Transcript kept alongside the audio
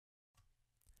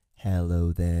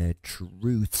Hello there,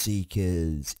 truth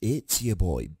seekers. It's your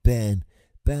boy Ben,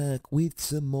 back with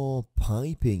some more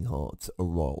piping hot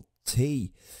royal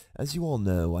tea. As you all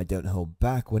know, I don't hold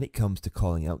back when it comes to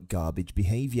calling out garbage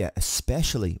behaviour,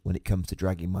 especially when it comes to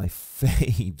dragging my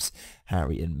faves,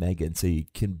 Harry and Meghan. So you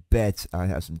can bet I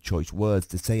have some choice words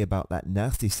to say about that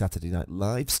nasty Saturday Night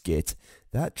Live skit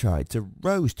that tried to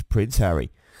roast Prince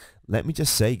Harry. Let me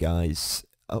just say, guys,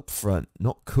 up front,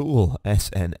 not cool.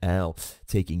 SNL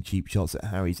taking cheap shots at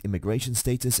Harry's immigration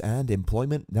status and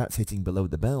employment. That's hitting below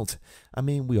the belt. I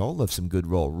mean, we all love some good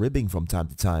raw ribbing from time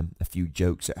to time. A few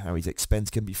jokes at Harry's expense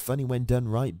can be funny when done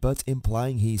right, but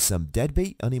implying he's some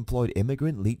deadbeat, unemployed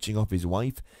immigrant leeching off his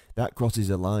wife, that crosses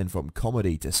a line from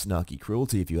comedy to snarky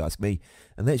cruelty, if you ask me.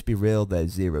 And let's be real,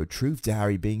 there's zero truth to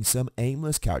Harry being some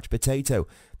aimless couch potato.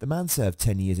 The man served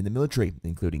 10 years in the military,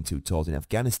 including 2 tours in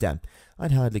Afghanistan.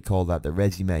 I'd hardly call that the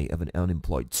resume of an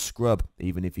unemployed scrub,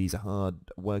 even if he's a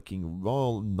hard-working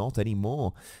royal, not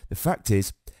anymore. The fact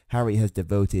is, Harry has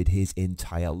devoted his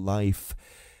entire life,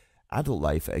 adult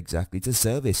life exactly, to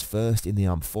service, first in the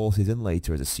armed forces and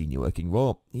later as a senior working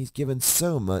royal. He's given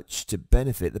so much to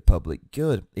benefit the public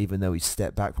good. Even though he's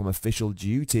stepped back from official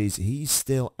duties, he's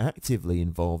still actively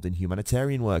involved in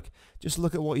humanitarian work. Just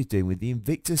look at what he's doing with the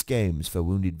Invictus Games for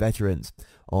wounded veterans,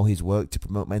 or his work to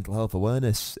promote mental health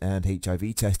awareness and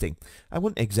HIV testing. I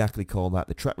wouldn't exactly call that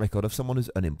the track record of someone who's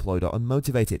unemployed or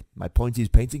unmotivated. My point is,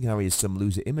 painting Harry as some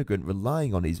loser immigrant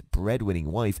relying on his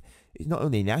breadwinning wife is not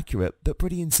only inaccurate, but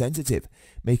pretty insensitive.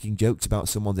 Making jokes about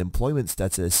someone's employment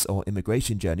status or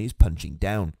immigration journey is punching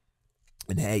down.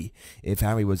 And hey, if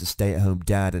Harry was a stay-at-home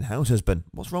dad and house husband,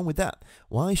 what's wrong with that?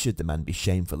 Why should the man be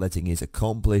shamed for letting his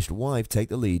accomplished wife take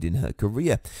the lead in her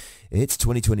career? It's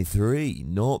 2023,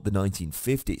 not the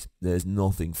 1950s. There's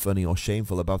nothing funny or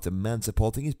shameful about a man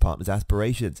supporting his partner's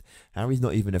aspirations. Harry's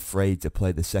not even afraid to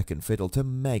play the second fiddle to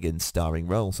Meghan's starring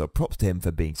role, so props to him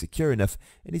for being secure enough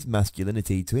in his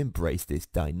masculinity to embrace this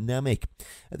dynamic.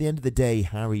 At the end of the day,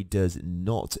 Harry does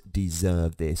not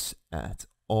deserve this at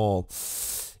all.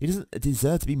 He doesn't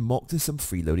deserve to be mocked as some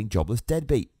freeloading jobless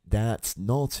deadbeat. That's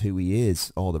not who he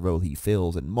is or the role he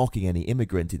fills, and mocking any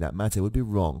immigrant in that matter would be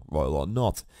wrong, royal or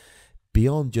not.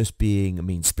 Beyond just being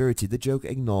mean-spirited, the joke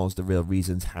ignores the real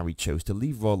reasons Harry chose to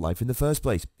leave royal life in the first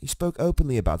place. He spoke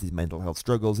openly about his mental health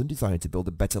struggles and decided to build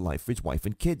a better life for his wife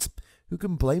and kids. Who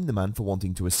can blame the man for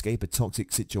wanting to escape a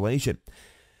toxic situation?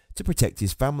 To protect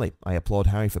his family, I applaud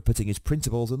Harry for putting his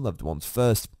principles and loved ones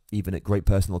first. Even at great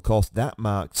personal cost, that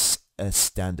marks a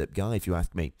stand-up guy, if you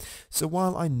ask me. So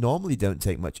while I normally don't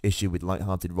take much issue with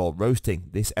light-hearted royal roasting,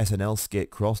 this SNL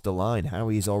skit crossed a line.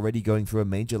 Harry is already going through a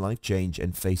major life change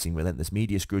and facing relentless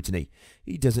media scrutiny.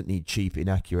 He doesn't need cheap,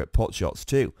 inaccurate potshots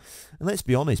too. And let's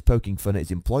be honest, poking fun at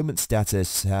his employment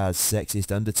status has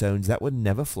sexist undertones that would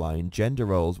never fly and gender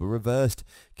roles were reversed.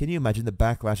 Can you imagine the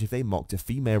backlash if they mocked a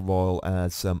female royal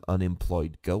as some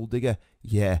unemployed gold digger?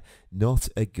 Yeah, not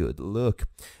a good look.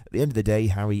 At the end of the day,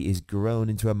 Harry is grown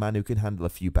into a man who can handle a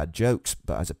few bad jokes,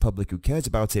 but as a public who cares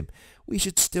about him, we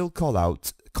should still call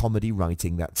out comedy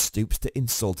writing that stoops to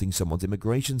insulting someone's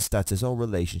immigration status or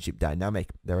relationship dynamic.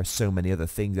 There are so many other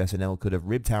things SNL could have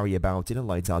ribbed Harry about in a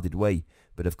light-hearted way,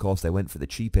 but of course they went for the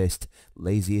cheapest,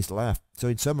 laziest laugh. So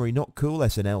in summary, not cool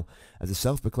SNL. As a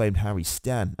self-proclaimed Harry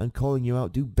stan, I'm calling you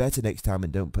out, do better next time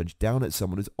and don't punch down at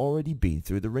someone who's already been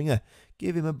through the ringer.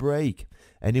 Give him a break.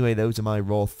 Anyway, those are my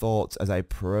raw thoughts as I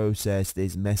process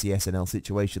this messy SNL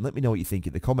situation. Let me know what you think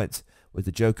in the comments. Was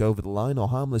the joke over the line or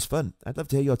harmless fun? I'd love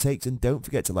to hear your takes, and don't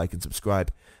forget to like and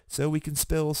subscribe so we can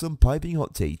spill some piping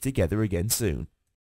hot tea together again soon.